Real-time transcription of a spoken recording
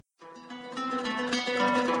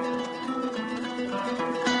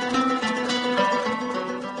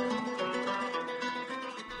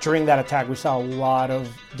during that attack, we saw a lot of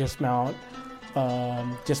dismounted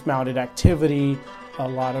activity, a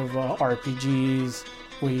lot of RPGs.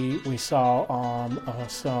 We saw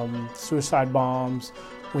some suicide bombs.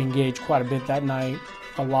 We engaged quite a bit that night.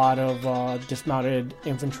 A lot of dismounted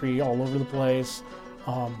infantry all over the place.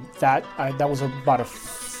 That was about a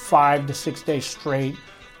 5 to 6 day straight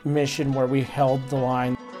mission where we held the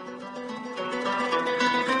line.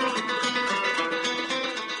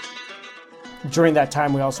 During that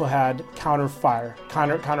time, we also had counter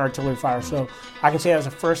artillery fire. So I can say that was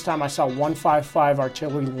the first time I saw 155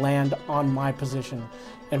 artillery land on my position.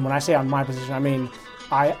 And when I say on my position, I mean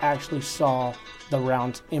I actually saw the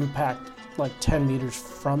rounds impact like 10 meters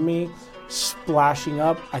from me, splashing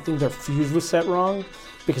up. I think their fuse was set wrong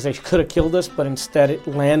because they could have killed us, but instead it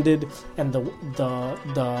landed and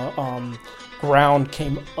the ground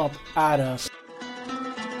came up at us.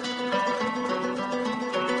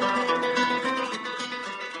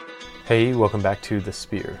 Hey, welcome back to The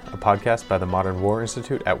Spear, a podcast by the Modern War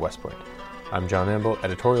Institute at West Point. I'm John Amble,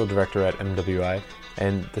 Editorial Director at MWI,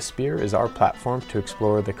 and The Spear is our platform to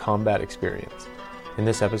explore the combat experience. In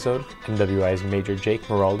this episode, MWI's Major Jake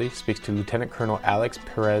Maraldi speaks to Lieutenant Colonel Alex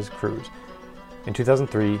Perez-Cruz. In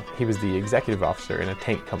 2003, he was the executive officer in a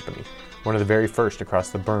tank company, one of the very first across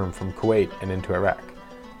the Berm from Kuwait and into Iraq.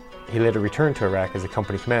 He later returned to Iraq as a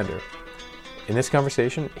company commander. In this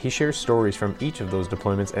conversation, he shares stories from each of those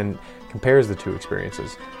deployments and compares the two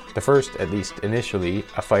experiences. The first, at least initially,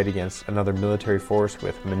 a fight against another military force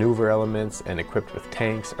with maneuver elements and equipped with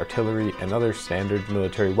tanks, artillery, and other standard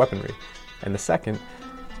military weaponry. And the second,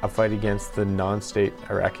 a fight against the non-state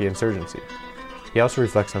Iraqi insurgency. He also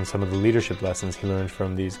reflects on some of the leadership lessons he learned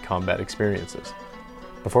from these combat experiences.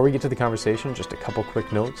 Before we get to the conversation, just a couple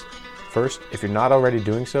quick notes. First, if you're not already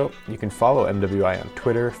doing so, you can follow MWI on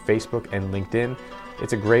Twitter, Facebook, and LinkedIn.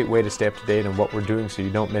 It's a great way to stay up to date on what we're doing so you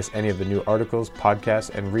don't miss any of the new articles, podcasts,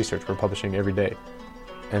 and research we're publishing every day.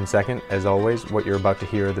 And second, as always, what you're about to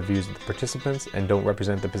hear are the views of the participants and don't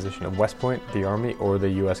represent the position of West Point, the Army, or the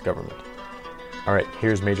U.S. government. All right,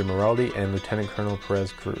 here's Major Maraldi and Lieutenant Colonel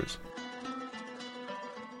Perez-Cruz.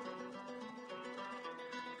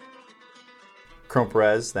 Colonel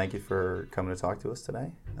Perez, thank you for coming to talk to us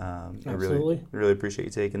today. Absolutely. I really appreciate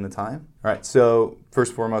you taking the time. All right, so first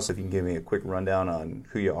and foremost, if you can give me a quick rundown on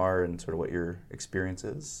who you are and sort of what your experience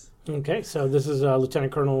is. Okay, so this is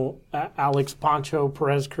Lieutenant Colonel Alex Pancho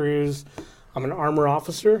Perez-Cruz. I'm an armor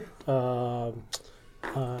officer. I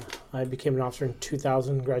became an officer in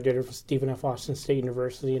 2000, graduated from Stephen F. Austin State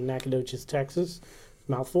University in Nacogdoches, Texas.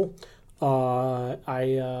 Mouthful.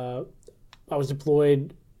 I was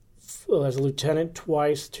deployed as a lieutenant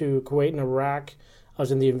twice to Kuwait and Iraq. I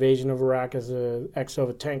was in the invasion of Iraq as an XO of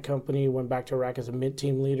a tank company, went back to Iraq as a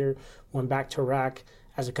mid-team leader, went back to Iraq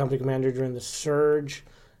as a company commander during the surge,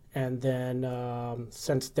 and then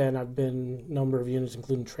since then I've been a number of units,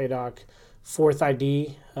 including TRADOC. 4th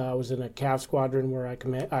ID, I was in a CAV squadron where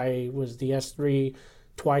I was the S3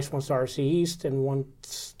 twice, once to RC East and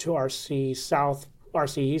once to RC South,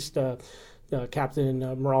 RC East. Captain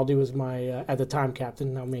Maraldi was my, at the time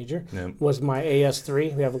captain, now major, was my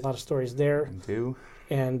AS3. We have a lot of stories there. Me too.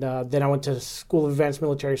 And then I went to School of Advanced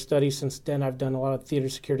Military Studies. Since then, I've done a lot of theater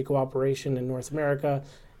security cooperation in North America,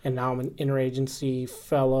 and now I'm an interagency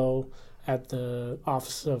fellow at the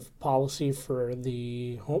Office of Policy for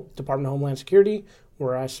the Department of Homeland Security,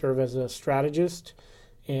 where I serve as a strategist.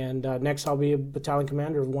 And next, I'll be a battalion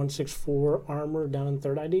commander of 164 Armor down in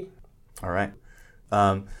 3rd ID. All right.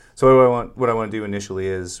 So what I want to do initially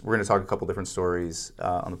is we're going to talk a couple different stories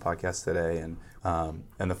on the podcast today, and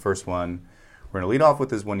the first one we're going to lead off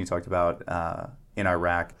with is one you talked about in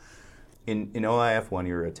Iraq. In OIF-1,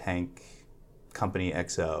 you're a tank company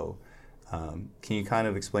XO. Can you kind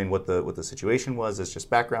of explain what the situation was as just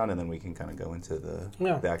background, and then we can kind of go into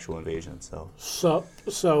the actual invasion itself?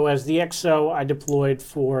 So as the XO, I deployed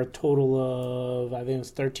for a total of, I think it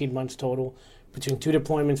was 13 months total, between two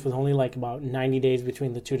deployments with only like about 90 days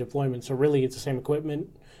between the two deployments. So really it's the same equipment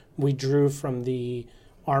we drew from the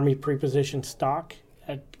Army pre-positioned stock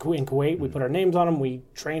in Kuwait. We put our names on them. We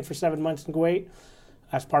trained for 7 months in Kuwait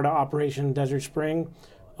as part of Operation Desert Spring.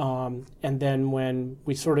 And then when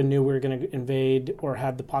we sort of knew we were going to invade or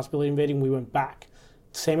had the possibility of invading, we went back.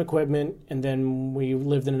 Same equipment, and then we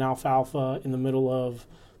lived in an alfalfa in the middle of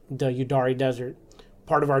the Udari Desert.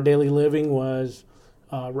 Part of our daily living was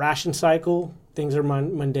ration cycle. Things are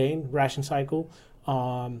mundane, ration cycle,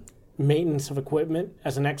 maintenance of equipment.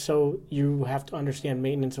 As an XO, you have to understand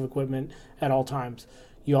maintenance of equipment at all times.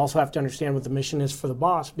 You also have to understand what the mission is for the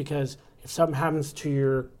boss, because if something happens to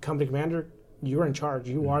your company commander, you're in charge.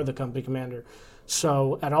 You are the company commander.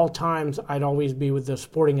 So at all times, I'd always be with the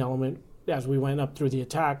supporting element as we went up through the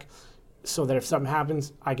attack, so that if something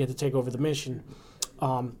happens, I get to take over the mission.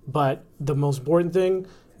 But the most important thing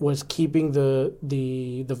was keeping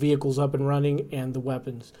the vehicles up and running and the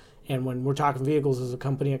weapons. And when we're talking vehicles as a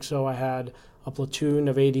company XO, I had a platoon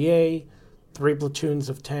of ADA, 3 platoons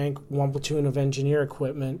of tank, 1 platoon of engineer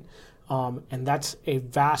equipment, and that's a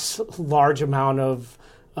large amount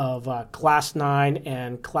of Class 9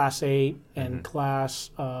 and Class 8 and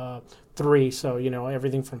Class 3. So,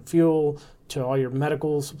 everything from fuel to all your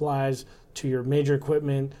medical supplies to your major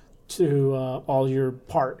equipment to all your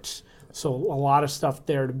parts. So a lot of stuff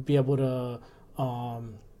there to be able to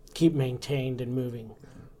keep maintained and moving.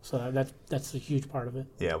 So that's a huge part of it.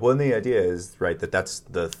 Yeah, well, and the idea is, right, that's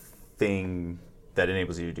the thing that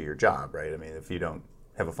enables you to do your job, right? I mean, if you don't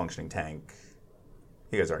have a functioning tank,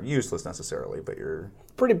 you guys aren't useless necessarily, but you're...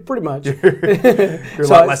 Pretty much. You're a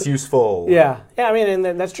lot less useful. Yeah, I mean,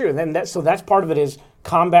 and that's true. And so that's part of it is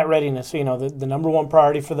combat readiness. The number one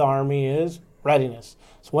priority for the Army is readiness.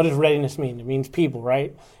 So what does readiness mean? It means people,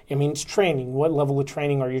 right? It means training. What level of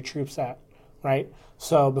training are your troops at, right?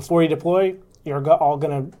 So before you deploy, you're all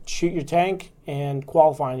going to shoot your tank and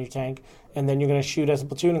qualify on your tank, and then you're going to shoot as a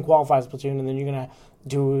platoon and qualify as a platoon, and then you're going to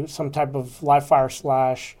do some type of live fire /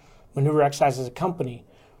 maneuver exercise as a company.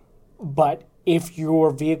 But if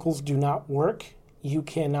your vehicles do not work, you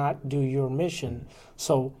cannot do your mission.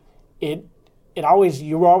 So you were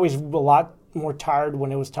always a lot more tired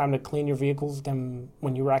when it was time to clean your vehicles than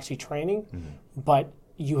when you were actually training. But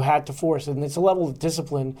you had to force it. And it's a level of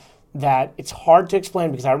discipline that it's hard to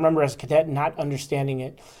explain, because I remember as a cadet not understanding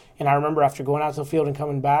it. And I remember after going out to the field and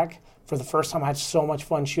coming back, for the first time I had so much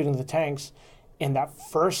fun shooting the tanks. And that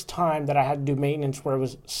first time that I had to do maintenance, where it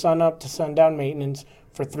was sun up to sundown maintenance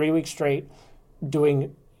for 3 weeks straight,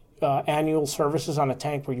 doing annual services on a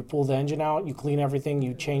tank where you pull the engine out, you clean everything,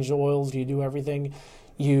 you change the oils, you do everything.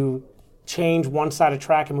 You change one side of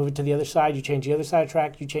track and move it to the other side. You change the other side of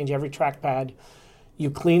track. You change every track pad. You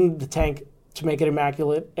clean the tank to make it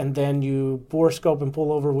immaculate, and then you bore scope and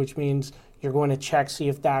pull over, which means you're going to check, see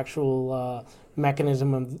if the actual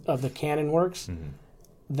mechanism of the cannon works.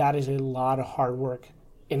 That is a lot of hard work.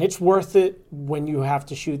 And it's worth it when you have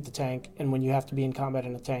to shoot the tank and when you have to be in combat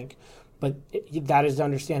in a tank. But that is the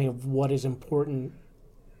understanding of what is important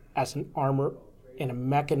as an armor and a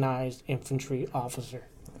mechanized infantry officer.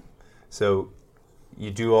 So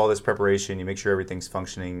you do all this preparation, you make sure everything's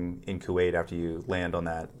functioning in Kuwait after you land on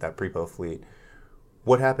that Prepo fleet.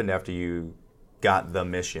 What happened after you got the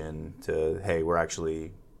mission to, hey, we're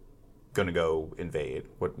actually going to go invade?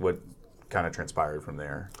 What kind of transpired from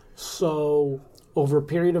there? So over a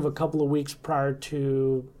period of a couple of weeks prior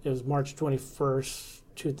to, it was March 21st,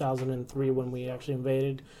 2003 when we actually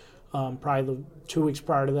invaded, probably the 2 weeks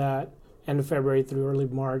prior to that, end of February through early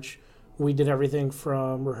March, we did everything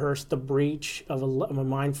from rehearse the breach of a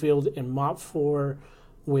minefield in MOP 4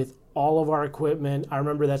 with all of our equipment. I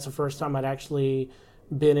remember that's the first time I'd actually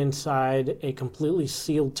been inside a completely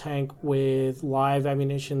sealed tank with live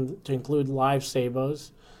ammunition to include live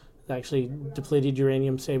sabos, actually depleted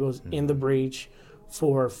uranium sabos in the breach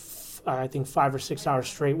for, I think, 5 or 6 hours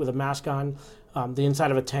straight with a mask on. The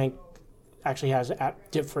inside of a tank actually has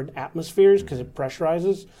different atmospheres because it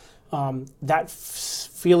pressurizes. That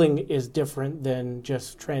feeling is different than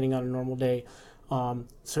just training on a normal day.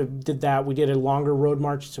 So did that. We did a longer road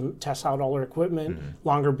march to test out all our equipment,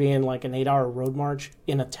 longer being like an 8-hour road march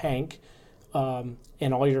in a tank,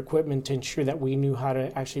 and all your equipment to ensure that we knew how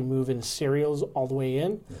to actually move in serials all the way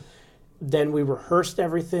in. Then we rehearsed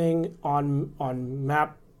everything on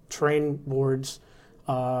map terrain boards.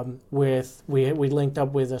 We linked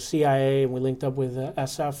up with the CIA, and we linked up with the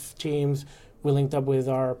SF teams. We linked up with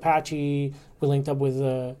our Apache. We linked up with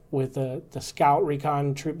the scout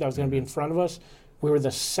recon troop that was going to be in front of us. We were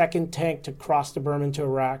the second tank to cross the Berm into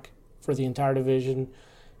Iraq for the entire division,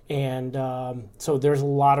 and so there's a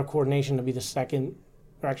lot of coordination to be the second.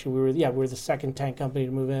 Or actually, we were the second tank company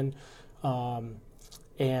to move in,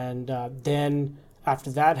 and then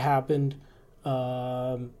after that happened,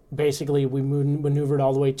 basically we maneuvered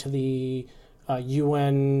all the way to the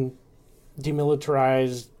UN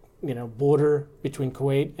demilitarized border between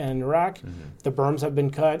Kuwait and Iraq. The berms have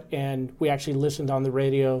been cut, and we actually listened on the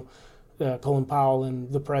radio, Colin Powell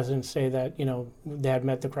and the president say that, they had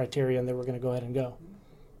met the criteria and they were going to go ahead and go.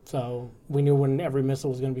 So we knew when every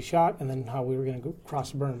missile was going to be shot and then how we were going to go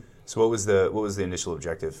cross the berm. So what was the initial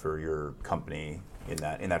objective for your company in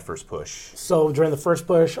that first push? So during the first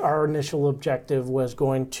push, our initial objective was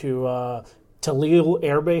going to Talil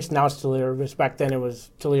Air Base. Now it's Talil Air Base. Back then it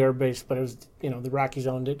was Talil Air Base, but it was, the Iraqis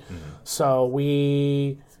owned it. So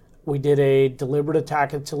we we did a deliberate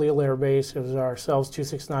attack at Tallil Air Base. It was ourselves,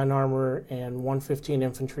 269 Armor and 115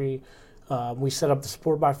 Infantry. We set up the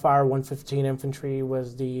support by fire. 115 Infantry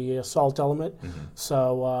was the assault element.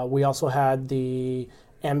 So we also had the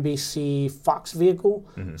MBC Fox vehicle.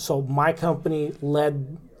 So my company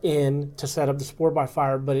led in to set up the support by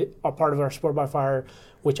fire, but a part of our support by fire,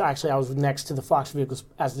 which actually I was next to the Fox vehicles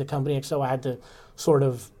as the company XO, I had to sort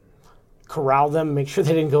of corral them, make sure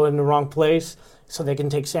they didn't go in the wrong place, so they can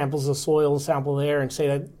take samples of soil, sample the air, and say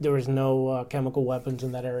that there was no chemical weapons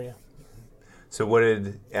in that area. So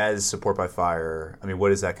as support by fire, I mean, what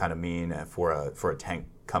does that kind of mean for a tank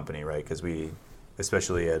company, right? Because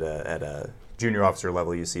especially at a junior officer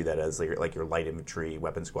level, you see that as like your light infantry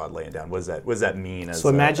weapon squad laying down. What does that mean as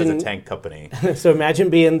a tank company? So imagine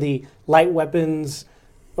being the light weapons,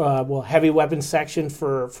 heavy weapons section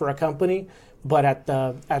for a company, but at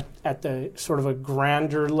the sort of a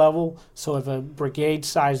grander level. So if a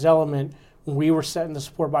brigade-sized element, we were setting the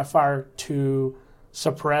support by fire to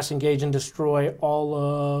suppress, engage, and destroy all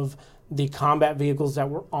of the combat vehicles that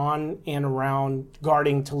were on and around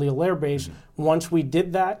guarding Tallil Air Base. Once we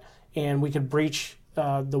did that and we could breach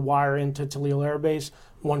the wire into Tallil Air Base,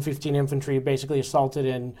 115 Infantry basically assaulted,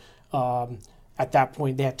 and at that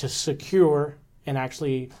point they had to secure, and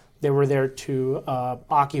actually they were there to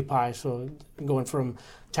occupy. So going from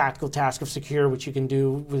tactical task of secure, which you can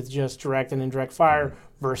do with just direct and indirect fire,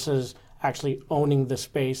 versus actually owning the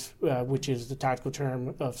space, which is the tactical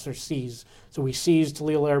term of seize. So we seized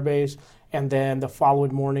Tallil Air Base, and then the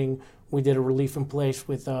following morning we did a relief in place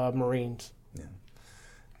with Marines. Yeah.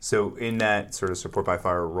 So in that sort of support by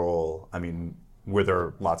fire role, I mean, were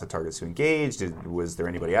there lots of targets to engage? Was there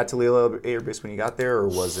anybody at Tallil Air Base when you got there, or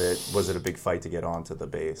was it a big fight to get onto the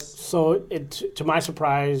base? So to my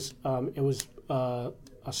surprise, it was a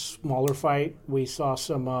smaller fight. We saw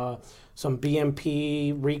some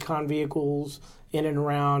BMP recon vehicles in and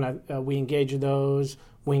around. We engaged those.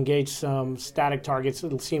 We engaged some static targets.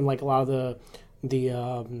 It seemed like a lot of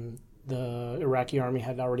the Iraqi army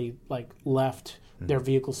had already left their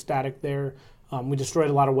vehicles static there. We destroyed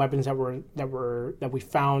a lot of weapons that we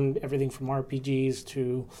found, everything from RPGs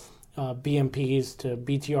to BMPs to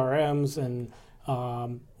BTRMs,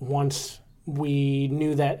 and once we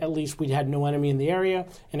knew that at least we had no enemy in the area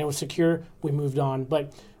and it was secure, we moved on.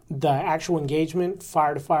 But the actual engagement,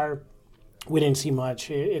 fire to fire, we didn't see much.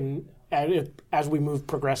 And as we moved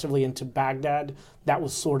progressively into Baghdad, that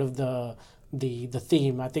was sort of the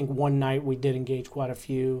theme. I think one night we did engage quite a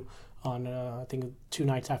few on I think 2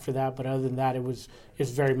 nights after that, but other than that, it's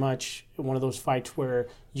very much one of those fights where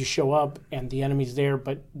you show up and the enemy's there,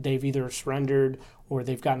 but they've either surrendered or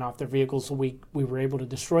they've gotten off their vehicles. So we were able to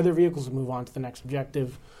destroy their vehicles and move on to the next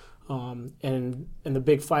objective. And the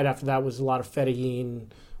big fight after that was a lot of Fedayeen,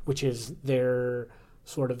 which is their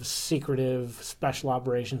sort of secretive special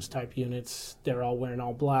operations type units. They're all wearing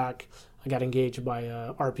all black. I got engaged by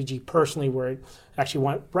a RPG personally, where it actually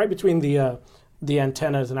went right between the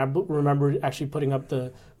antennas, and I remember actually putting up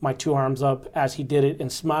my 2 arms up as he did it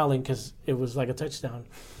and smiling because it was like a touchdown.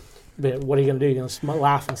 But what are you going to do? You're going to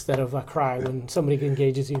laugh instead of cry when somebody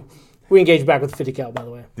engages you. We engaged back with 50 cal, by the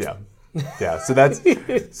way. Yeah. Yeah, so that's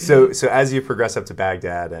so as you progress up to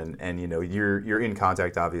Baghdad and you're in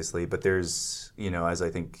contact obviously, but there's as I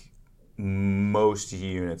think most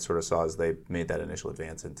units sort of saw as they made that initial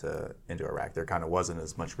advance into Iraq, there kind of wasn't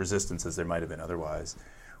as much resistance as there might have been otherwise.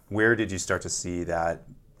 Where did you start to see that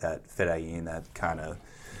Fedayeen, that kind of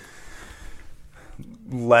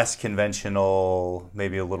less conventional,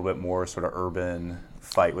 maybe a little bit more sort of urban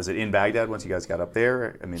fight? Was it in Baghdad once you guys got up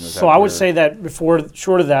there? I mean, I would say that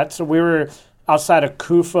short of that. So we were outside of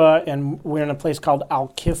Kufa, and we were in a place called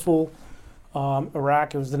Al-Kifl,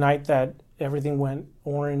 Iraq. It was the night that everything went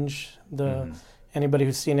orange. Anybody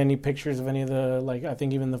who's seen any pictures of any of the, I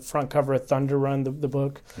think even the front cover of Thunder Run, the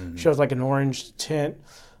book, shows like an orange tint.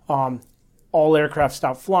 All aircraft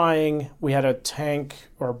stopped flying. We had a tank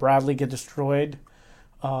or a Bradley get destroyed.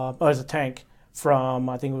 It was a tank from,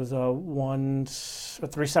 I think it was a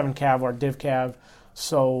 37 Cav or Div Cav.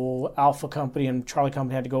 So Alpha Company and Charlie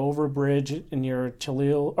Company had to go over a bridge near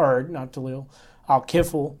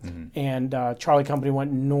Al-Kifl, and Charlie Company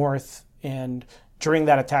went north. And during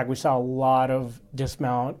that attack, we saw a lot of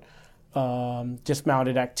dismounted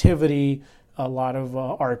activity, a lot of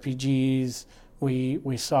RPGs.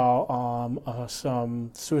 We saw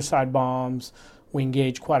some suicide bombs. We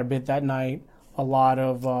engaged quite a bit that night. A lot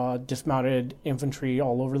of dismounted infantry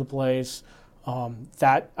all over the place.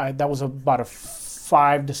 That was about a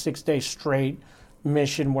 5 to 6 day straight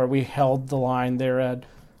mission where we held the line there at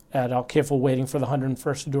Al-Kifl, waiting for the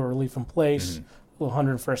 101st to do a relief in place.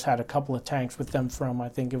 101st had a couple of tanks with them from, I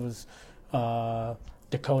think it was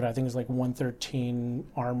Dakota. I think it was like 113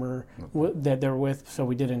 armor that they're with. So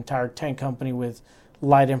we did an entire tank company with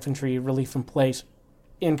light infantry, relief in place,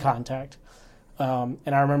 in contact. And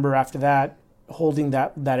I remember after that, holding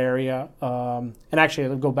that area. And actually,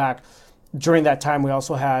 I'll go back. During that time, we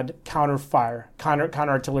also had counter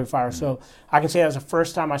artillery fire. Mm-hmm. So I can say that was the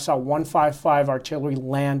first time I saw 155 artillery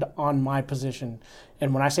land on my position.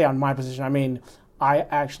 And when I say on my position, I mean I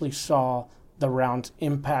actually saw the rounds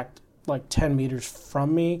impact like 10 meters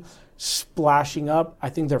from me, splashing up. I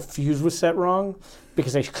think their fuse was set wrong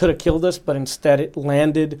because they could have killed us, but instead it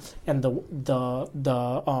landed and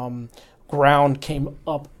the ground came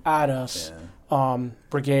up at us. Yeah.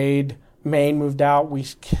 Brigade main moved out. We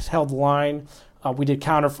held the line. We did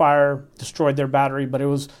counterfire, destroyed their battery, but it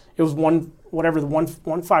was the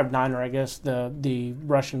 159er, I guess, the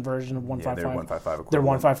Russian version of 155. Yeah, their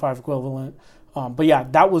 155 equivalent. But yeah,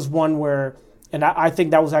 that was one where, and I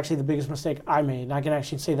think that was actually the biggest mistake I made. And I can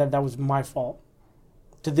actually say that was my fault.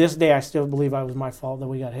 To this day, I still believe it was my fault that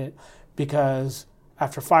we got hit, because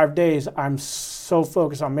after 5 days, I'm so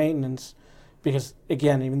focused on maintenance. Because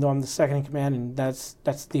again, even though I'm the second in command, and that's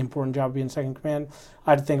the important job of being second in command,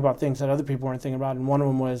 I had to think about things that other people weren't thinking about. And one of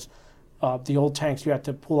them was the old tanks. You had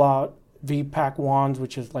to pull out V-pack wands,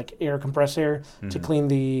 which is like air compressed air, to clean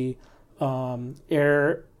the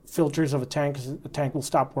air filters of a tank, because the tank will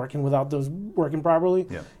stop working without those working properly.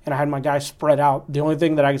 Yeah. And I had my guys spread out. The only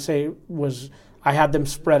thing that I could say was I had them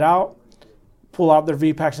spread out, pull out their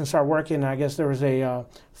V-packs and start working. And I guess there was a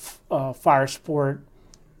fire support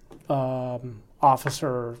officer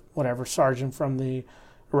or whatever, sergeant from the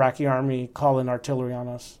Iraqi army calling artillery on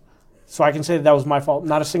us. So I can say that was my fault.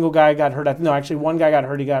 Not a single guy got hurt. No, actually one guy got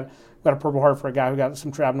hurt. He got a Purple Heart for a guy who got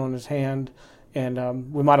some shrapnel in his hand.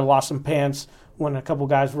 And we might have lost some pants when a couple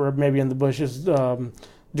guys were maybe in the bushes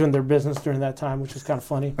doing their business during that time, which was kind of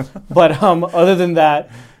funny. But other than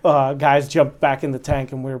that, guys jumped back in the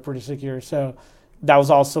tank and we were pretty secure. So that was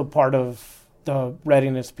also part of the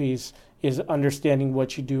readiness piece, is understanding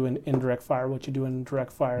what you do in indirect fire, what you do in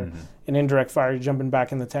direct fire. Mm-hmm. In indirect fire, you're jumping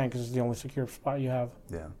back in the tank because it's the only secure spot you have.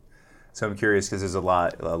 Yeah. So I'm curious, because there's a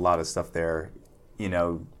lot of stuff there. You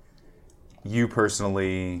know, you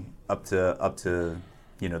personally, up to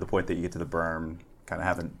the point that you get to the Berm, kind of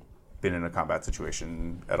haven't been in a combat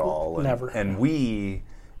situation at all. Never. And we,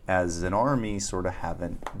 as an army, sort of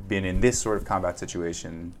haven't been in this sort of combat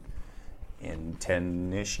situation in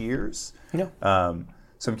 10-ish years. Yeah.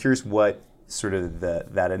 So I'm curious what sort of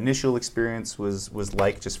that initial experience was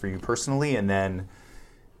like just for you personally, and then,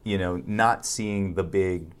 not seeing the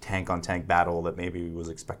big tank-on-tank battle that maybe was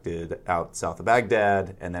expected out south of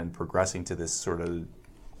Baghdad, and then progressing to this sort of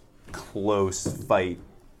close fight,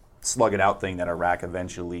 slug-it-out thing that Iraq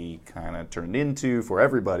eventually kind of turned into for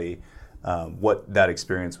everybody. What that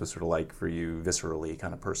experience was sort of like for you viscerally,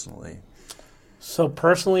 kind of personally. So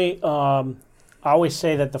personally, I always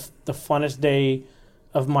say that the funnest day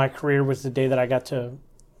of my career was the day that I got to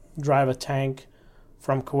drive a tank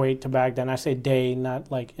from Kuwait to Baghdad. And I say day,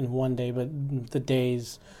 not like in one day, but the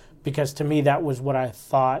days, because to me that was what I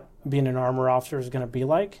thought being an armor officer is going to be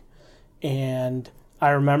like. And I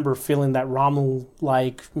remember feeling that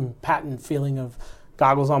Rommel-like Patton feeling of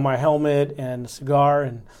goggles on my helmet and a cigar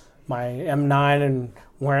and my M9 and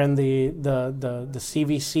wearing the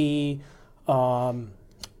CVC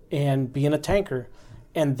and being a tanker.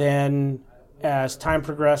 And then as time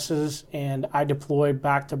progresses and I deploy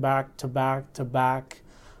back to back to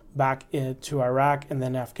Iraq and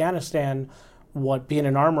then Afghanistan, what being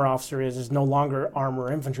an armor officer is no longer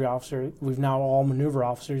armor infantry officer. We've now all maneuver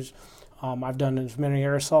officers. I've done as many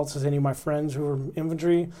air assaults as any of my friends who are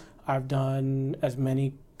infantry. I've done as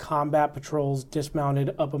many combat patrols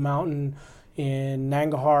dismounted up a mountain in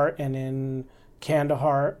Nangarhar and in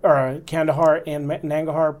Kandahar and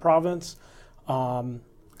Nangarhar province.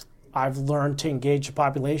 I've learned to engage the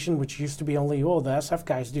population, which used to be only, the SF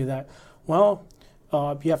guys do that. Well,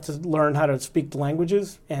 you have to learn how to speak the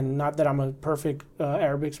languages, and not that I'm a perfect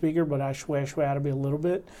Arabic speaker, but I shway how to be a little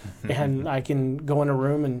bit, and I can go in a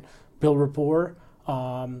room and build rapport.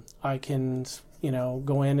 I can,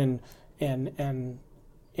 go in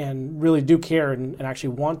and really do care and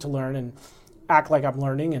actually want to learn and act like I'm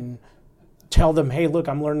learning and tell them, hey, look,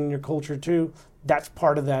 I'm learning your culture too. That's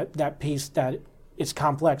part of that piece that it's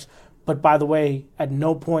complex. But by the way, at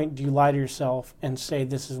no point do you lie to yourself and say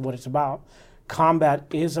this is what it's about. Combat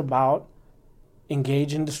is about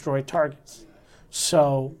engage and destroy targets.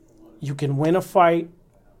 So you can win a fight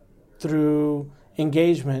through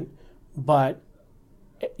engagement, but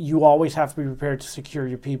you always have to be prepared to secure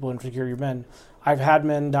your people and secure your men. I've had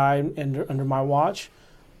men die under my watch.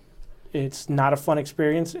 It's not a fun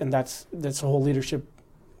experience, and that's the whole leadership.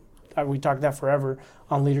 We talk that forever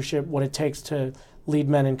on leadership, what it takes to lead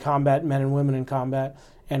men in combat, men and women in combat.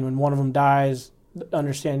 And when one of them dies,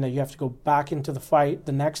 understand that you have to go back into the fight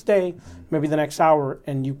the next day, maybe the next hour,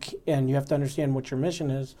 and you have to understand what your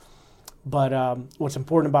mission is. But what's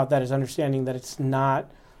important about that is understanding that it's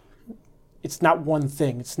not one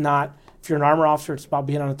thing. It's not, if you're an armor officer, it's about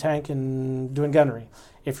being on a tank and doing gunnery.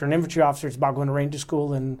 If you're an infantry officer, it's about going to ranger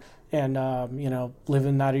school and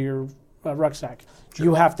living out of your rucksack. Sure.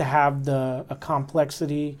 You have to have a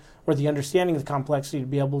complexity or the understanding of the complexity to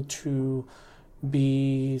be able to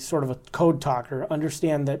be sort of a code talker,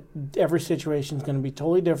 understand that every situation is going to be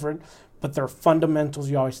totally different, but there are fundamentals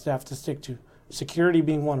you always have to stick to. Security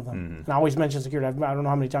being one of them. Mm-hmm. And I always mention security. I don't know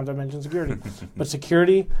how many times I've mentioned security. But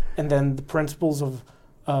security, and then the principles of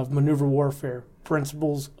maneuver warfare,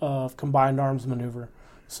 principles of combined arms maneuver.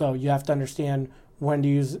 So you have to understand when to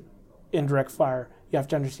use indirect fire. You have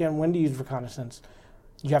to understand when to use reconnaissance.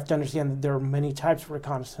 You have to understand that there are many types of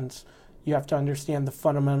reconnaissance. You have to understand the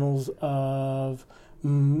fundamentals of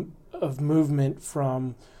movement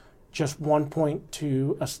from just one point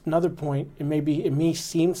to another point. It may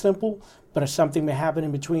seem simple, but if something may happen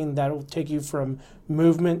in between, that will take you from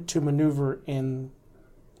movement to maneuver in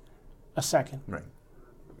a second. Right.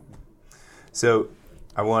 So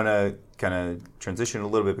I want to kind of transition a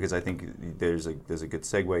little bit because I think there's a good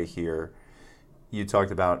segue here. You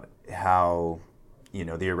talked about how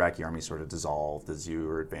the Iraqi army sort of dissolved as you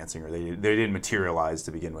were advancing, or they didn't materialize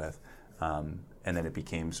to begin with, and then it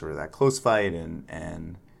became sort of that close fight.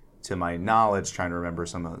 And to my knowledge, trying to remember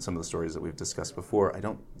some of the stories that we've discussed before,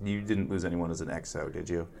 you didn't lose anyone as an XO, did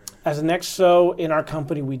you? As an XO in our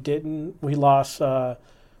company, we didn't. We lost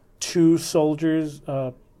 2 soldiers.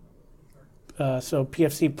 So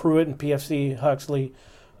PFC Pruitt and PFC Huxley.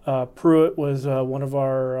 Pruitt was one of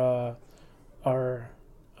our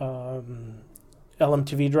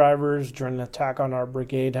LMTV drivers during an attack on our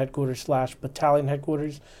brigade headquarters / battalion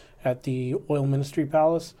headquarters at the Oil Ministry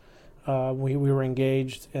Palace. We were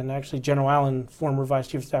engaged, and actually General Allen, former Vice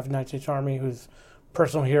Chief of Staff of the United States Army, who's a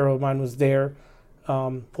personal hero of mine, was there,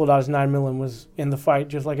 pulled out his 9mm and was in the fight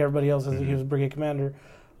just like everybody else as he was a brigade commander.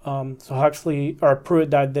 So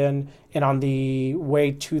Pruitt died then, and on the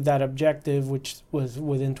way to that objective, which was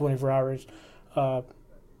within 24 hours,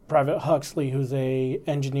 Private Huxley, who's a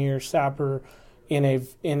engineer, sapper, in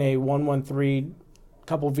a 113,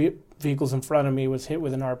 couple vehicles in front of me, was hit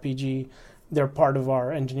with an RPG. They're part of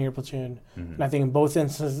our engineer platoon. Mm-hmm. And I think in both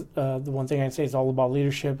instances, the one thing I'd say is all about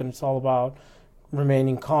leadership, and it's all about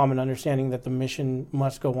remaining calm and understanding that the mission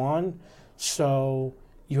must go on. So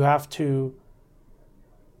you have to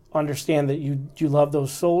understand that you love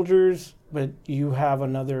those soldiers, but you have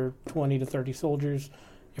another 20 to 30 soldiers.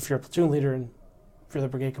 If you're a platoon leader and if you're the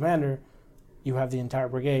brigade commander, you have the entire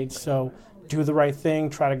brigade. So do the right thing.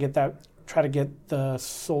 Try to get the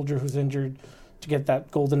soldier who's injured to get that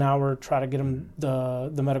golden hour. Try to get them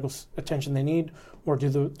the medical attention they need, or do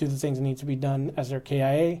the things that need to be done as their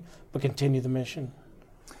KIA, but continue the mission.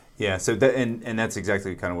 Yeah, so that's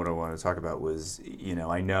exactly kind of what I wanted to talk about was,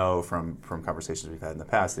 I know from conversations we've had in the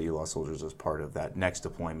past that you lost soldiers as part of that next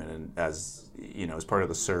deployment and as part of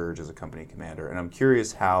the surge as a company commander. And I'm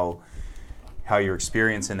curious how your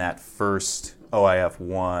experience in that first OIF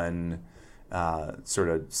 1 sort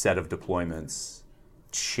of set of deployments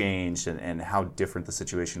changed and how different the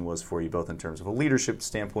situation was for you, both in terms of a leadership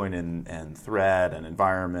standpoint and threat and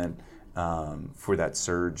environment for that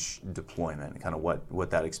surge deployment, kind of what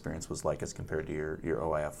that experience was like as compared to your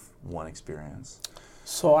OIF 1 experience.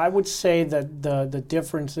 So I would say that the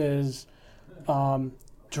difference is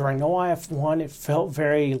during OIF 1 it felt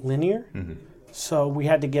very linear. Mm-hmm. So we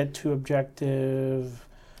had to get to objective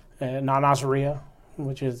Nazaria,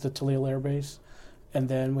 which is the Talil Air Base. And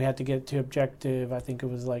then we had to get to objective, I think it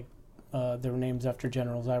was like, there were names after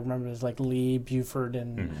generals. I remember it was like Lee, Buford,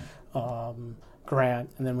 and Grant.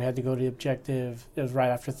 And then we had to go to the objective. It was right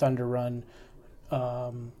after Thunder Run,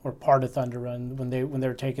 or part of Thunder Run, when they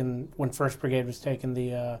were taking, when 1st Brigade was taking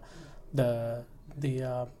the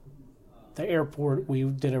airport. We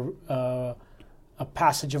did a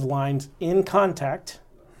passage of lines in contact.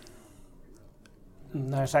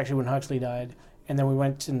 And that's actually when Huxley died. And then we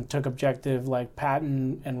went and took objective like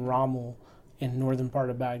Patton and Rommel in northern part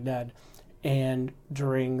of Baghdad. And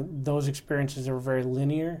during those experiences, they were very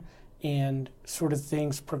linear and sort of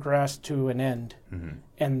things progressed to an end. Mm-hmm.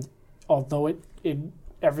 And although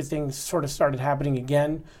everything sort of started happening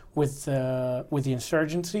again with the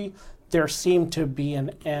insurgency, there seemed to be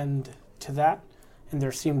an end to that, and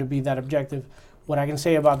there seemed to be that objective. What I can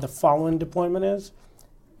say about the following deployment is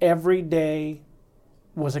every day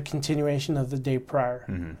was a continuation of the day prior.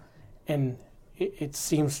 Mm-hmm. And it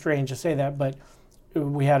seems strange to say that, but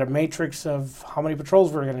we had a matrix of how many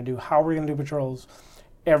patrols we were going to do, how we're going to do patrols.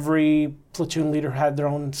 Every platoon leader had their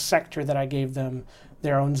own sector that I gave them,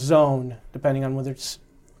 their own zone, depending on whether it's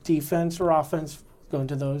defense or offense, go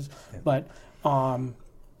into those. Yeah. But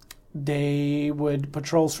they would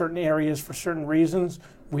patrol certain areas for certain reasons.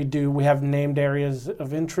 We have named areas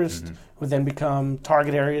of interest, Mm-hmm. would then become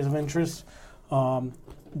target areas of interest.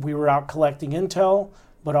 We were out collecting intel,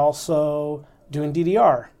 but also doing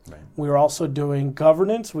DDR. Right. We were also doing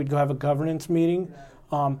governance. We'd go have a governance meeting.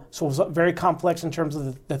 So it was very complex in terms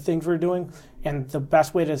of the things we were doing. And the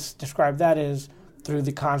best way to describe that is through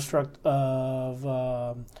the construct of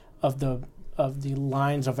the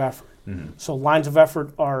lines of effort. Mm-hmm. So lines of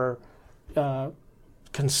effort are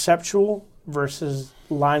conceptual versus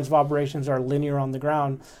lines of operations are linear on the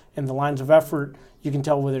ground. And the lines of effort, you can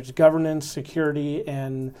tell whether it's governance, security,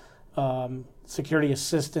 and security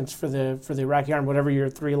assistance for the Iraqi army, whatever your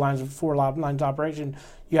 4 lines of operation.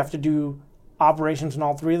 You have to do operations in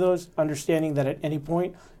all 3 of those, understanding that at any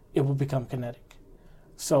point it will become kinetic.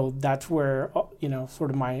 So that's where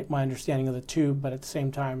sort of my understanding of the two, but at the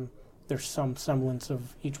same time there's some semblance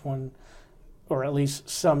of each one, or at least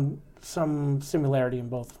some similarity in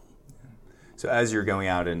both. So as you're going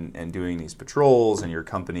out and doing these patrols, and your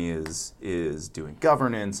company is doing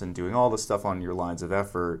governance and doing all the stuff on your lines of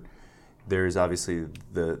effort, there's obviously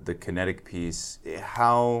the kinetic piece.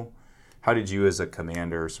 How did you as a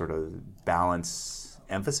commander sort of balance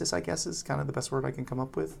emphasis, I guess is kind of the best word I can come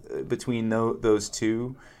up with, between those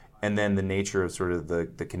two, and then the nature of sort of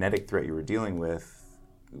the kinetic threat you were dealing with?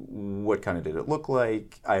 What kind of did it look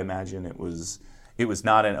like? I imagine it was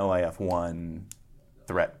not an OIF-1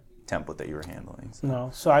 threat template that you were handling. So.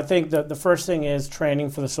 No. So I think that the first thing is training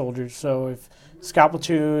for the soldiers. So if scout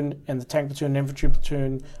platoon and the tank platoon and infantry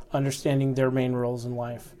platoon, understanding their main roles in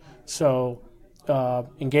life. So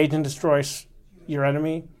engage and destroy your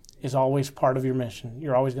enemy is always part of your mission.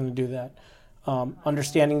 You're always going to do that.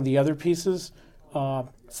 Understanding the other pieces,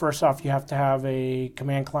 first off, you have to have a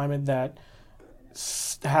command climate that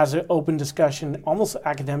has an open discussion, almost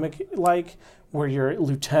academic-like, where your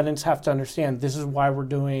lieutenants have to understand this is why we're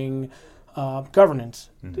doing governance.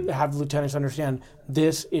 Mm-hmm. Have lieutenants understand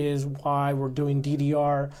this is why we're doing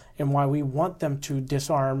DDR and why we want them to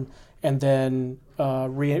disarm and then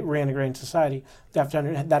reintegrate in society. They have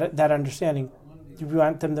to that understanding. You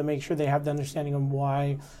want them to make sure they have the understanding of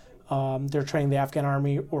why they're training the Afghan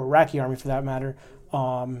army or Iraqi army for that matter,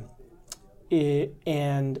 and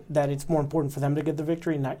that it's more important for them to get the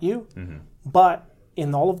victory, not you. Mm-hmm. But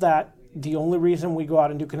in all of that, the only reason we go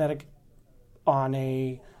out and do kinetic on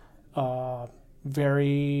a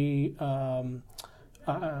very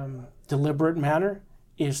deliberate manner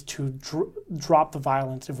is to drop the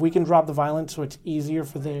violence. If we can drop the violence so it's easier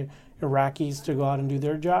for the Iraqis to go out and do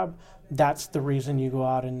their job, that's the reason you go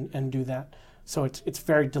out and do that. So it's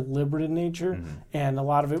very deliberate in nature, mm-hmm. and a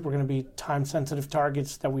lot of it we're going to be time-sensitive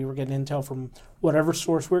targets that we were getting intel from whatever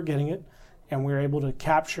source we're getting it, and we're able to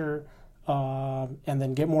capture and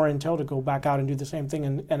then get more intel to go back out and do the same thing.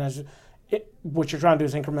 And as what you're trying to do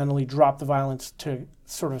is incrementally drop the violence to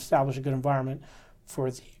sort of establish a good environment for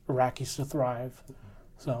the Iraqis to thrive.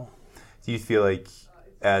 So, do you feel like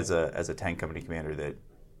as a tank company commander that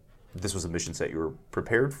this was a mission set you were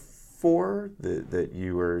prepared for, that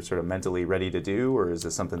you were sort of mentally ready to do, or is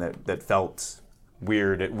this something that felt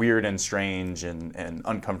weird and strange and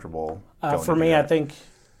uncomfortable? For me, I think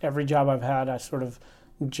every job I've had, I sort of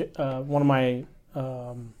one of my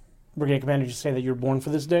brigade commanders used to say that you're born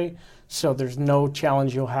for this day. So there's no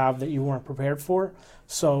challenge you'll have that you weren't prepared for.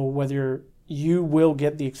 So whether you will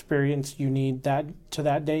get the experience you need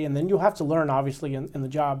that day, and then you'll have to learn obviously in the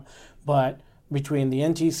job. But between the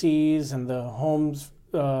NTCs and the homes,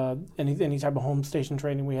 any type of home station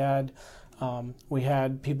training we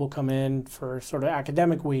had people come in for sort of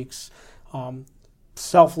academic weeks,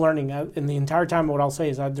 self-learning. In the entire time, what I'll say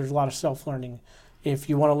is that there's a lot of self-learning. If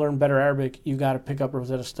you want to learn better Arabic, you got to pick up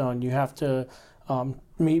Rosetta Stone. You have to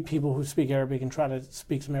meet people who speak Arabic and try to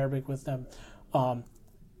speak some Arabic with them. And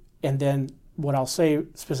then what I'll say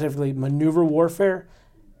specifically, maneuver warfare,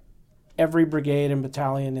 every brigade and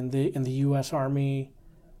battalion in the U.S. Army,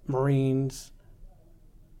 Marines,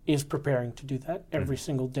 is preparing to do that every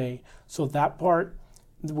single day. So that part,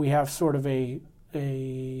 we have sort of a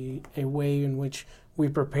way in which we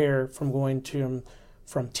prepare from going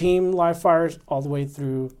from team live fires all the way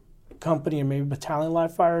through company and maybe battalion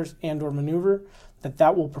live fires and or maneuver,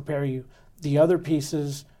 that will prepare you. The other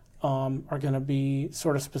pieces, are going to be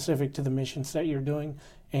sort of specific to the missions that you're doing,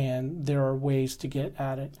 and there are ways to get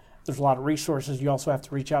at it. There's a lot of resources. You also have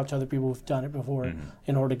to reach out to other people who've done it before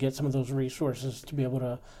in order to get some of those resources to be able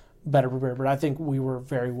to better prepare. But I think we were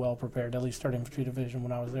very well prepared, at least our infantry division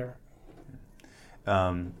when I was there.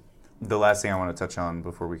 The last thing I want to touch on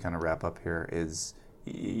before we kind of wrap up here is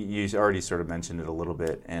you already sort of mentioned it a little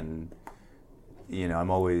bit, and I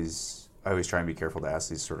always try and be careful to ask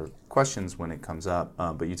these sort of questions when it comes up.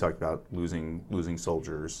 But you talked about losing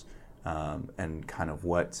soldiers and kind of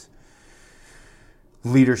what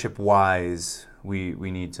leadership-wise we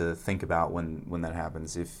need to think about when that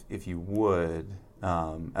happens. If you would,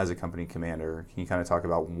 as a company commander, can you kind of talk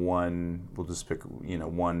about we'll just pick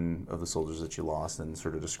one of the soldiers that you lost and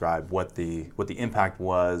sort of describe what the impact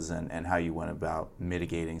was and how you went about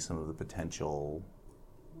mitigating some of the potential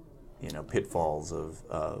pitfalls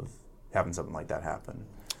of having something like that happen?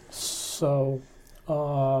 So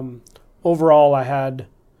overall, I had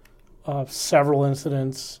several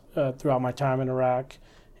incidents throughout my time in Iraq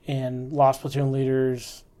and lost platoon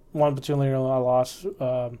leaders. One platoon leader I lost,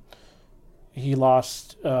 he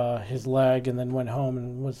lost his leg and then went home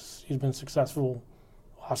and he's been successful,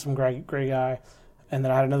 awesome, great guy. And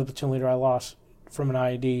then I had another platoon leader I lost from an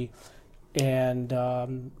IED,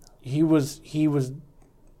 and he was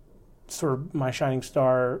sort of my shining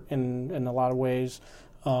star in a lot of ways.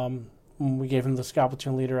 We gave him the scout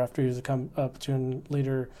platoon leader after he was a platoon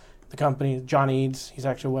leader. The company, John Eads, he's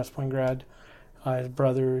actually a West Point grad. His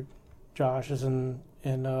brother, Josh, is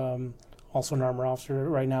also an armor officer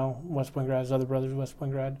right now, West Point grad. His other brother's West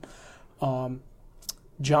Point grad.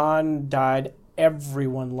 John died.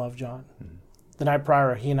 Everyone loved John. Mm-hmm. The night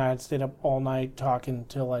prior, he and I had stayed up all night talking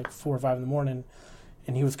till like 4 or 5 in the morning,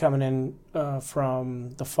 and he was coming in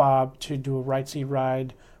from the FOB to do a right seat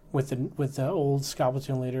ride with the old scout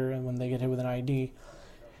platoon leader, and when they get hit with an IED.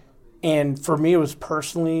 And for me, it was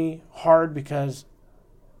personally hard because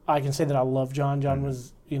I can say that I love John. John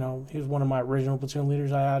was, he was one of my original platoon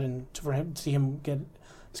leaders I had, and for him to see him get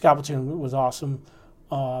scout platoon was awesome.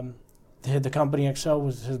 The company XO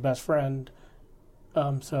was his best friend,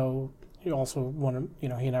 so he also wanted, he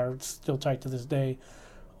and I are still tight to this day.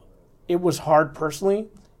 It was hard personally,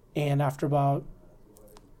 and after about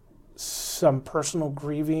some personal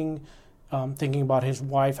grieving, thinking about his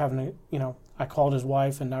wife having I called his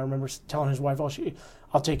wife, and I remember telling his wife,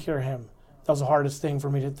 I'll take care of him. That was the hardest thing for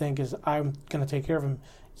me to think, is I'm going to take care of him.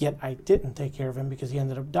 Yet I didn't take care of him because he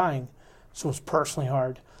ended up dying. So it was personally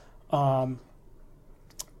hard.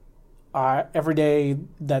 Every day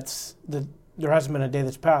there hasn't been a day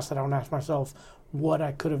that's passed that I don't ask myself what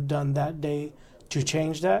I could have done that day to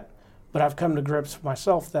change that. But I've come to grips with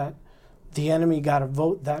myself that the enemy got a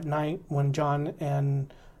vote that night when John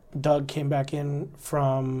and Doug came back in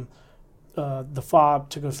from the FOB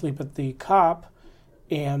to go sleep at the COP,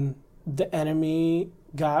 and the enemy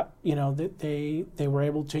got, they were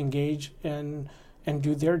able to engage and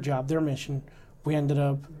do their job, their mission. We ended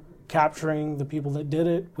up capturing the people that did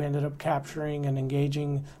it. We ended up capturing and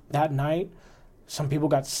engaging that night. Some people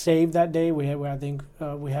got saved that day. We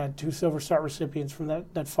had 2 Silver Star recipients from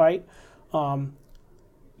that fight.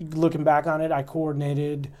 Looking back on it, I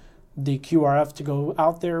coordinated the QRF to go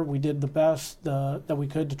out there. We did the best that we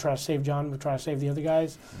could to try to save John, to try to save the other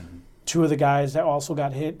guys. Mm-hmm. 2 of the guys that also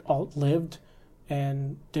got hit lived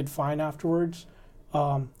and did fine afterwards.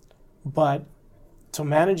 But so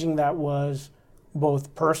managing that was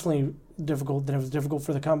both personally difficult, and it was difficult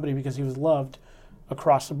for the company because he was loved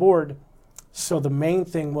across the board. So the main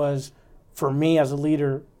thing was, for me as a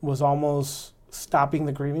leader, was almost stopping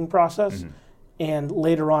the grieving process, mm-hmm. and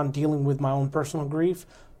later on dealing with my own personal grief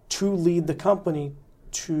to lead the company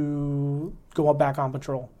to go back on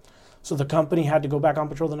patrol. So the company had to go back on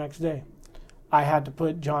patrol the next day. I had to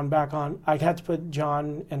put John back on. I had to put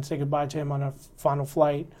John and say goodbye to him on a final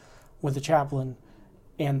flight with the chaplain,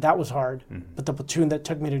 and that was hard. Mm-hmm. But the platoon that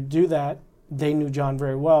took me to do that, they knew John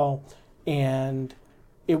very well, and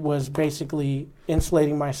it was basically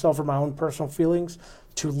insulating myself from my own personal feelings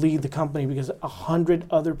to lead the company, because 100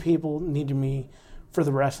 other people needed me for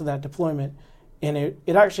the rest of that deployment. And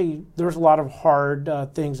it actually, there was a lot of hard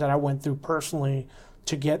things that I went through personally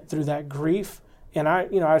to get through that grief. And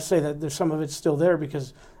I say that there's some of it's still there,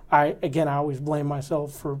 because I always blame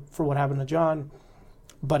myself for what happened to John,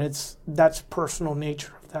 but that's personal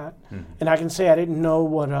nature of that. Mm-hmm. And I can say I didn't know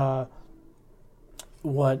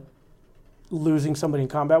what losing somebody in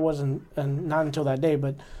combat was, and not until that day,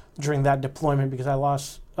 but during that deployment, because I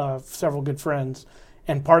lost several good friends.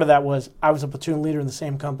 And part of that was I was a platoon leader in the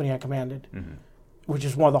same company I commanded, mm-hmm. which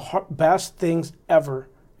is one of the best things ever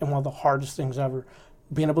and one of the hardest things ever.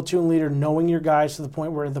 being a platoon leader, knowing your guys to the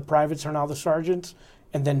point where the privates are now the sergeants,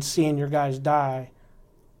 and then seeing your guys die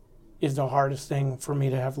is the hardest thing for me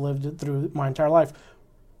to have lived through my entire life.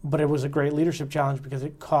 But it was a great leadership challenge because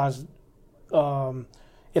it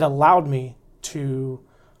it allowed me to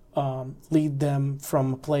lead them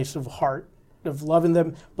from a place of heart, of loving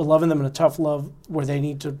them, but loving them in a tough love where they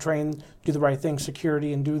need to train, do the right thing,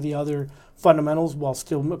 security, and do the other fundamentals while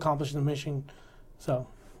still accomplishing the mission. So.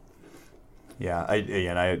 Yeah,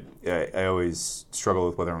 I always struggle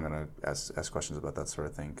with whether I'm going to ask questions about that sort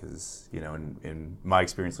of thing because, in my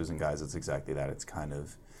experience losing guys, it's exactly that. It's kind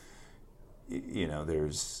of,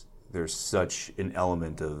 there's such an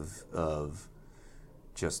element of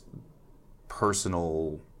just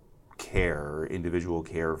personal care, individual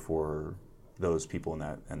care for those people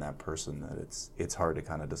and that person that it's hard to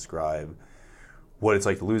kind of describe what it's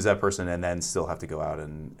like to lose that person and then still have to go out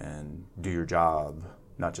and do your job.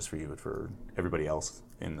 Not just for you, but for everybody else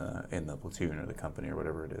in the platoon or the company or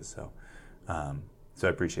whatever it is. So, so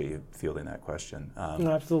I appreciate you fielding that question.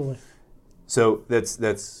 Absolutely. So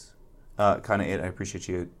that's kind of it. I appreciate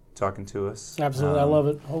you talking to us. Absolutely, I love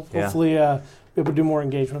it. Hopefully, we will do more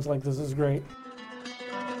engagements like this. Is great.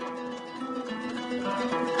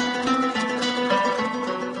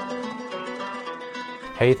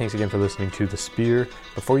 Hey, thanks again for listening to The Spear.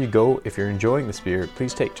 Before you go, if you're enjoying The Spear,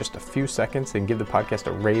 please take just a few seconds and give the podcast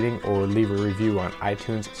a rating or leave a review on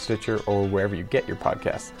iTunes, Stitcher, or wherever you get your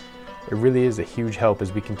podcasts. It really is a huge help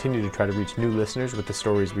as we continue to try to reach new listeners with the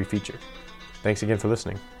stories we feature. Thanks again for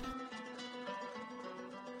listening.